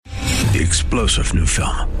The explosive new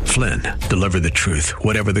film, Flynn, deliver the truth,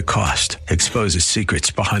 whatever the cost, exposes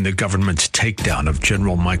secrets behind the government's takedown of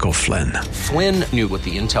General Michael Flynn. Flynn knew what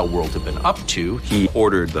the intel world had been up to. He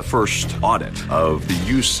ordered the first audit of the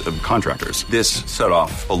use of contractors. This set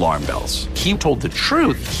off alarm bells. He told the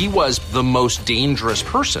truth. He was the most dangerous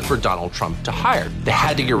person for Donald Trump to hire. They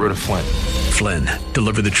had to get rid of Flynn. Flynn,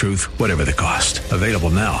 deliver the truth, whatever the cost. Available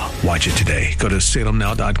now. Watch it today. Go to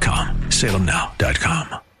salemnow.com.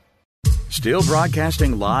 salemnow.com. Still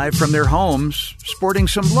broadcasting live from their homes, sporting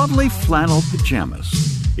some lovely flannel pajamas.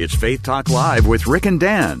 It's Faith Talk Live with Rick and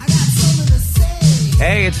Dan.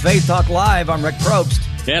 Hey, it's Faith Talk Live. I'm Rick Probst.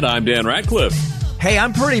 And I'm Dan Ratcliffe. Hey,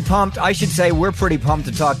 I'm pretty pumped. I should say we're pretty pumped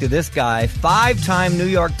to talk to this guy. 5-time New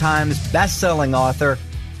York Times bestselling author,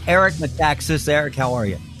 Eric Metaxas. Eric, how are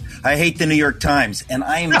you? I hate the New York Times, and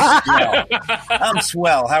I'm swell. I'm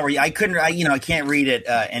swell. How are you? I can't read it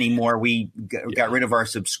anymore. We got rid of our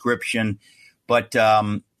subscription, but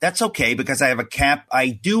that's okay because I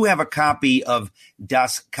do have a copy of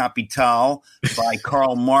Das Kapital by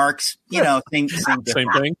Karl Marx. Same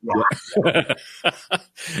thing. Yeah.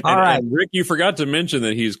 All right, and Rick, you forgot to mention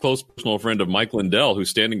that he's a close personal friend of Mike Lindell, who's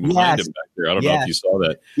standing behind him back there. I don't know if you saw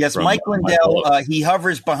that. Yes, Mike Lindell. He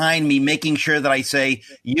hovers behind me, making sure that I say,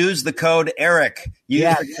 "Use the code Eric." Use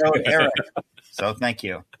the code Eric. So thank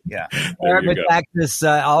you. Yeah. Eric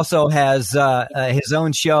Metaxas also has his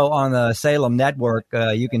own show on the Salem Network.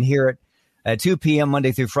 You can hear it at 2 p.m.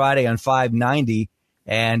 Monday through Friday on 590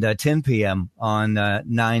 and 10 p.m. on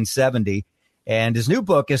 970. And his new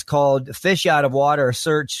book is called Fish Out of Water, A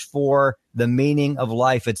Search for the Meaning of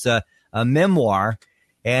Life. It's a memoir.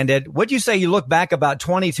 And what'd you say? You look back about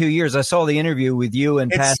 22 years. I saw the interview with you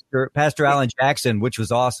and Pastor Alan Jackson, which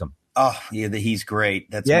was awesome. Oh, yeah, he's great.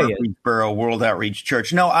 That's Murfreesboro World Outreach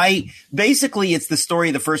Church. No, it's the story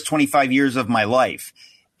of the first 25 years of my life.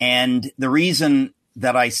 And the reason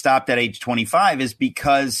that I stopped at age 25 is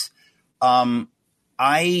because that's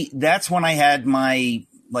when I had my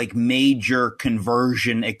major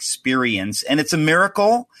conversion experience. And it's a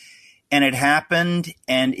miracle. And it happened.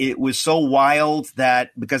 And it was so wild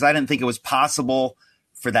that because I didn't think it was possible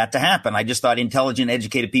for that to happen. I just thought intelligent,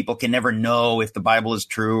 educated people can never know if the Bible is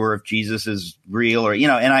true or if Jesus is real or,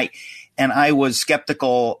 and I was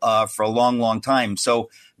skeptical for a long, long time.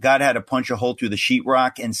 So God had to punch a hole through the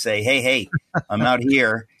sheetrock and say, hey, I'm out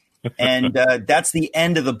here. And that's the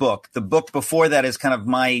end of the book. The book before that is kind of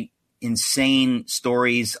my insane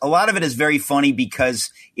stories. A lot of it is very funny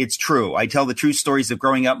because it's true. I tell the true stories of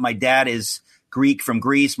growing up. My dad is Greek from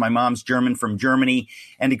Greece. My mom's German from Germany.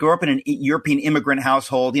 And to grow up in an European immigrant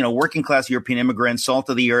household, working class European immigrants, salt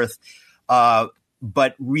of the earth,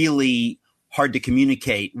 but really hard to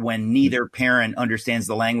communicate when neither parent understands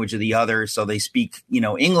the language of the other. So they speak,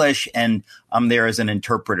 English, and I'm there as an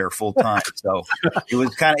interpreter full time. So it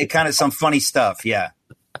was kind of some funny stuff. Yeah.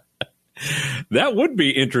 That would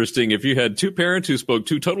be interesting if you had two parents who spoke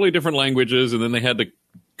two totally different languages and then they had to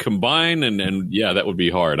combine and that would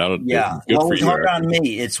be hard. Well, it was hard on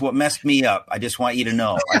me. It's what messed me up. I just want you to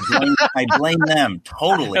know. I blame them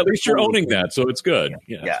totally. At least you're owning that, so it's good.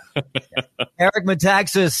 Yeah. Eric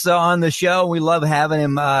Metaxas on the show. We love having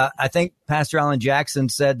him. I think Pastor Alan Jackson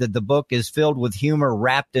said that the book is filled with humor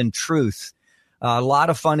wrapped in truth. A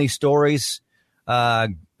lot of funny stories,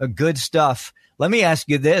 good stuff. Let me ask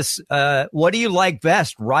you this. What do you like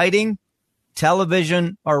best, writing,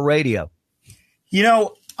 television, or radio?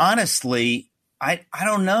 Honestly, I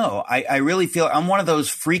don't know. I really feel I'm one of those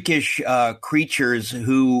freakish creatures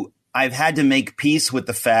who I've had to make peace with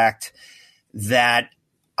the fact that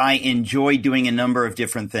I enjoy doing a number of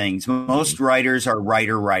different things. Most writers are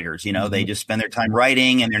writers, they just spend their time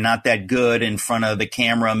writing and they're not that good in front of the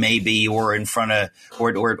camera maybe or in front of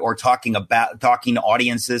or talking to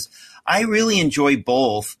audiences. I really enjoy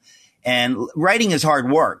both. And writing is hard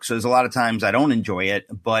work. So there's a lot of times I don't enjoy it,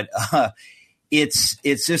 but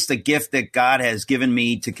it's just a gift that God has given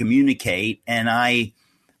me to communicate. And I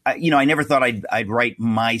never thought I'd write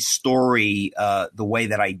my story the way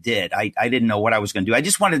that I did. I didn't know what I was going to do. I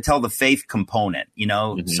just wanted to tell the faith component,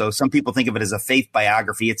 So some people think of it as a faith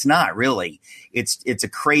biography. It's not really. It's a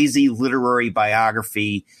crazy literary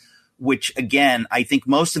biography, which again, I think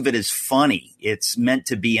most of it is funny. It's meant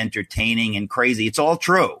to be entertaining and crazy. It's all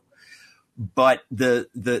true. But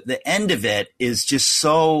the end of it is just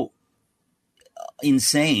so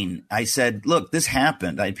insane. I said, look, this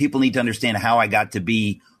happened. People need to understand how I got to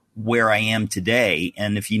be where I am today.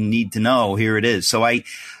 And if you need to know, here it is. So I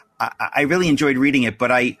really enjoyed reading it,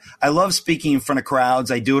 but I love speaking in front of crowds.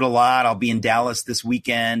 I do it a lot. I'll be in Dallas this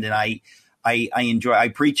weekend, and I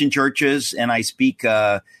preach in churches and I speak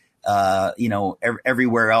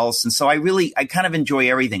everywhere else. And so I kind of enjoy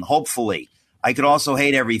everything. Hopefully. I could also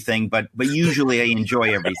hate everything, but usually I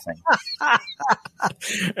enjoy everything.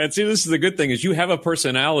 And see, this is the good thing is you have a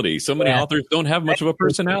personality. So many authors don't have much of a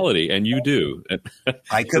personality, and you do.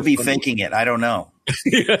 I could be faking it. I don't know.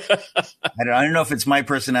 I don't know if it's my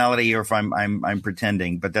personality or if I'm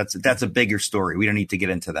pretending, but that's a bigger story. We don't need to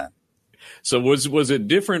get into that. So was it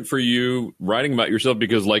different for you writing about yourself?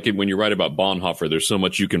 Because like when you write about Bonhoeffer, there's so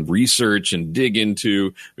much you can research and dig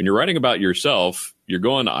into. When you're writing about yourself, you're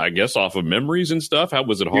going, I guess, off of memories and stuff. How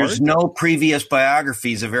was it hard? There's no previous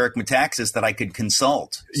biographies of Eric Metaxas that I could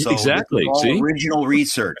consult. So exactly. Original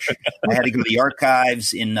research. I had to go to the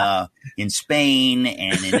archives in Spain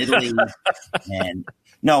and in Italy. And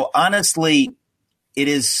no, honestly, it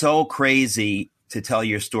is so crazy to tell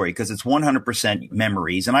your story because it's 100%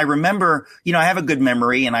 memories. And I remember, I have a good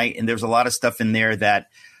memory and there's a lot of stuff in there that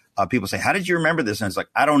people say, how did you remember this? And it's like,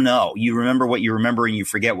 I don't know. You remember what you remember and you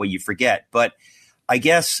forget what you forget. But I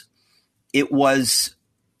guess it was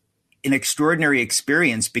an extraordinary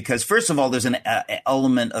experience because first of all, there's an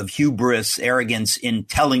element of hubris, arrogance in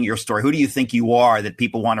telling your story. Who do you think you are that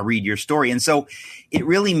people want to read your story? And so it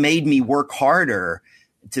really made me work harder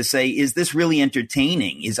to say, is this really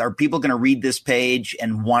entertaining? Are people going to read this page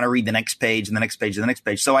and want to read the next page and the next page and the next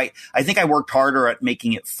page? So I think I worked harder at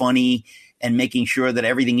making it funny and making sure that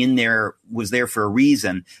everything in there was there for a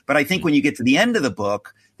reason. But I think when you get to the end of the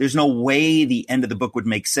book, there's no way the end of the book would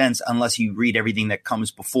make sense unless you read everything that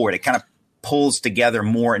comes before it. It kind of pulls together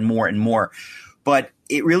more and more and more. But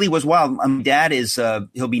it really was wild. My dad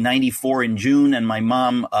he'll be 94 in June, and my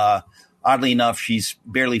mom, oddly enough, she's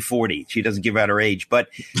barely 40. She doesn't give out her age. But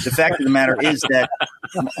the fact of the matter is that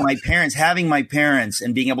having my parents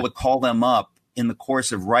and being able to call them up in the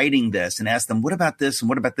course of writing this and ask them, what about this and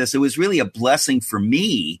what about this? It was really a blessing for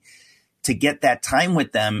me to get that time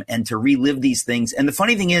with them and to relive these things. And the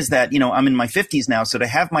funny thing is that, I'm in my 50s now. So to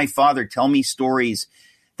have my father tell me stories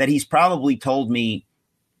that he's probably told me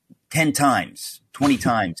 10 times, 20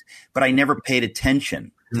 times, but I never paid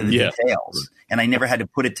attention to the details. And I never had to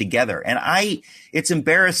put it together. And it's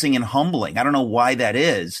embarrassing and humbling. I don't know why that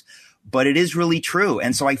is, but it is really true.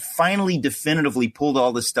 And so I finally definitively pulled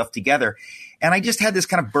all this stuff together. And I just had this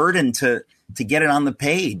kind of burden to get it on the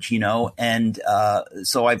page, and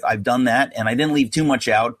so I've done that. And I didn't leave too much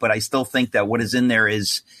out, but I still think that what is in there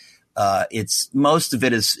is most of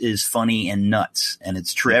it is funny and nuts. And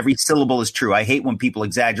it's true. Every syllable is true. I hate when people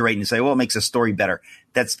exaggerate and say, well, it makes a story better.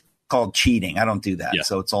 That's called cheating. I don't do that. Yeah.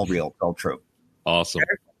 So it's all real. It's all true. Awesome.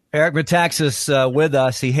 Eric Metaxas with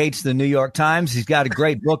us. He hates the New York Times. He's got a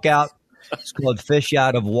great book out. It's called Fish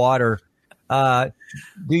Out of Water. Do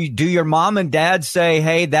your mom and dad say,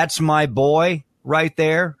 hey, that's my boy right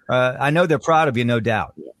there? I know they're proud of you, no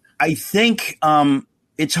doubt. I think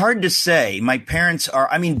it's hard to say. My parents are,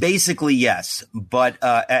 basically, yes. But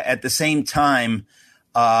at the same time,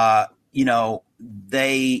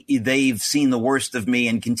 they've seen the worst of me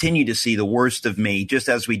and continue to see the worst of me, just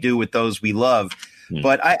as we do with those we love.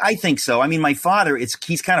 But I think so. My father,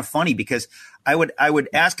 he's kind of funny because I would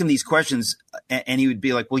ask him these questions and he would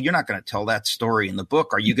be like, well, you're not going to tell that story in the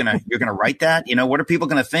book. You're going to write that? What are people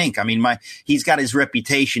going to think? He's got his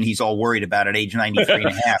reputation. He's all worried about at age 93 and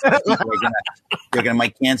a half. They're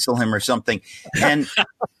might cancel him or something. And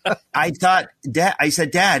I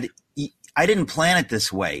said, Dad, I didn't plan it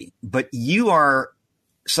this way, but you are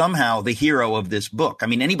somehow the hero of this book.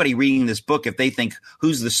 Anybody reading this book, if they think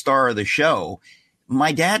who's the star of the show,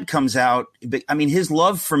 my dad comes out. His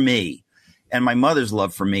love for me and my mother's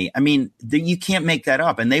love for me. You can't make that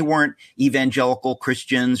up. And they weren't evangelical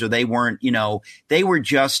Christians or they weren't, they were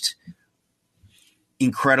just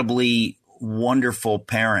incredibly wonderful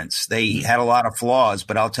parents. They had a lot of flaws,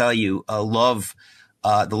 but I'll tell you, the love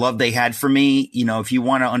they had for me, if you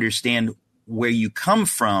want to understand where you come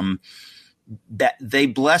from, that they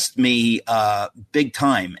blessed me big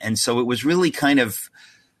time. And so it was really kind of,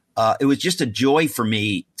 it was just a joy for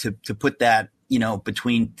me to put that,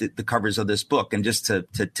 between the covers of this book and just to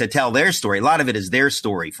tell their story. A lot of it is their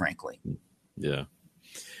story, frankly. Yeah.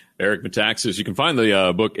 Eric Metaxas. You can find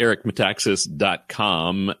the book,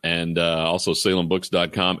 ericmetaxas.com, and also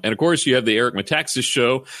salembooks.com. And, of course, you have the Eric Metaxas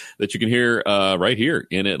Show that you can hear right here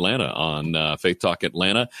in Atlanta on Faith Talk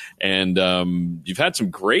Atlanta. And you've had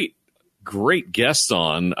some great guests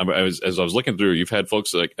on. As I was looking through, you've had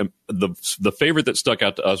folks like the favorite that stuck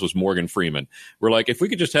out to us was Morgan Freeman. We're like, if we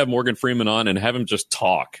could just have Morgan Freeman on and have him just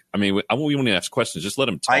talk. We want to ask questions. Just let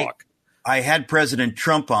him talk. I had President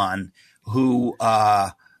Trump on, who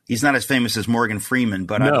he's not as famous as Morgan Freeman,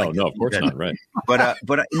 but no, of course not, right? But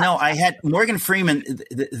no, I had Morgan Freeman.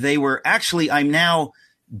 They were actually. I'm now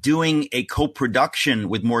doing a co-production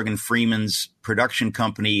with Morgan Freeman's production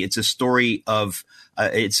company. It's a story of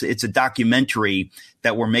it's a documentary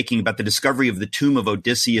that we're making about the discovery of the tomb of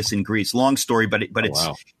Odysseus in Greece. Long story, but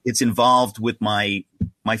it's involved with my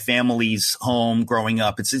family's home growing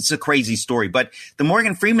up. It's a crazy story. But the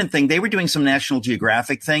Morgan Freeman thing, they were doing some National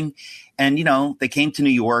Geographic thing, and they came to New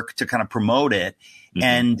York to kind of promote it. Mm-hmm.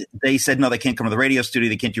 And they said, no, they can't come to the radio studio.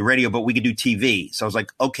 They can't do radio, but we could do TV. So I was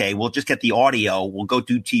like, okay, we'll just get the audio. We'll go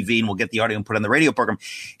do TV and we'll get the audio and put it on the radio program.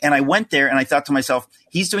 And I went there and I thought to myself,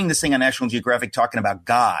 he's doing this thing on National Geographic talking about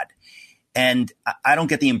God. And I don't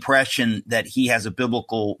get the impression that he has a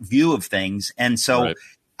biblical view of things. And so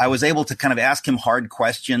I was able to kind of ask him hard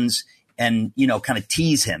questions and, kind of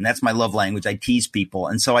tease him. That's my love language. I tease people.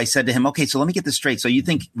 And so I said to him, okay, so let me get this straight. So you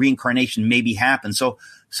think reincarnation maybe happened. So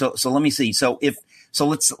let me see. So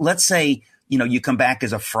let's say, you come back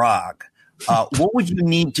as a frog. What would you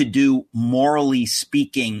need to do, morally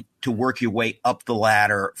speaking, to work your way up the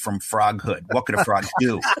ladder from froghood? What could a frog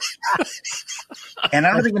do? And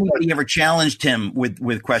I don't think anybody ever challenged him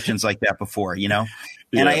with questions like that before,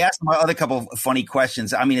 And I asked him other couple of funny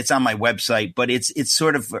questions. I mean, it's on my website, but it's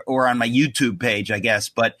sort of, or on my YouTube page, I guess.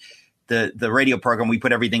 But the radio program, we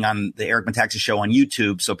put everything on the Eric Metaxas Show on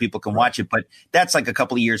YouTube so people can watch it. But that's like a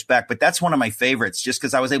couple of years back. But that's one of my favorites, just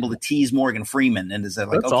because I was able to tease Morgan Freeman and is like,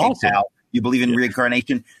 that's okay, awesome. Pal, you believe in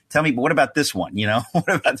reincarnation? Tell me, but what about this one? What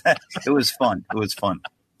about that? It was fun.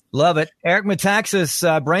 Love it. Eric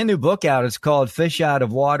Metaxas, brand new book out. It's called Fish Out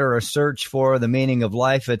of Water, A Search for the Meaning of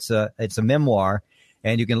Life. It's a memoir,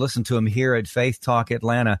 and you can listen to him here at Faith Talk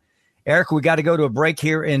Atlanta. Eric, we got to go to a break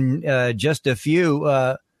here in just a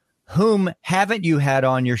few. Whom haven't you had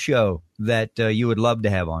on your show that you would love to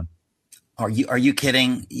have on? Are you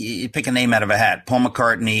kidding? You pick a name out of a hat. Paul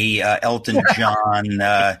McCartney, Elton John.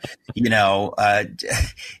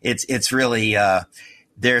 It's really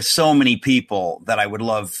there's so many people that I would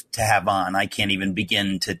love to have on. I can't even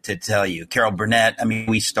begin to tell you. Carol Burnett. I mean,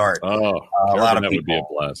 we start. A lot of people would be a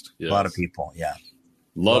blast. Yes. A lot of people. Yeah.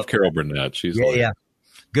 Love Carol Burnett. She's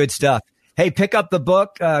good stuff. Hey, pick up the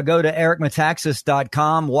book, go to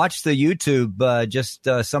ericmetaxas.com, watch the YouTube, just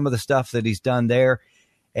some of the stuff that he's done there.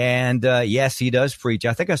 And yes, he does preach.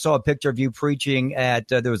 I think I saw a picture of you preaching at,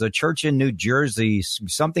 there was a church in New Jersey,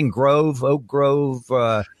 Oak Grove.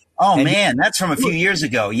 Man, that's from a few years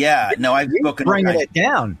ago. Yeah. No, I've spoken. Bringing it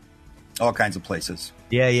down. All kinds of places.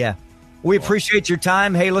 Yeah. We appreciate your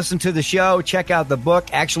time. Hey, listen to the show. Check out the book,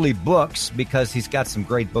 actually books, because he's got some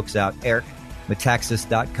great books out.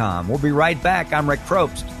 ericmetaxas.com. We'll be right back. I'm Rick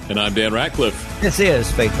Probst. And I'm Dan Ratcliffe. This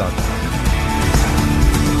is Faith Talk.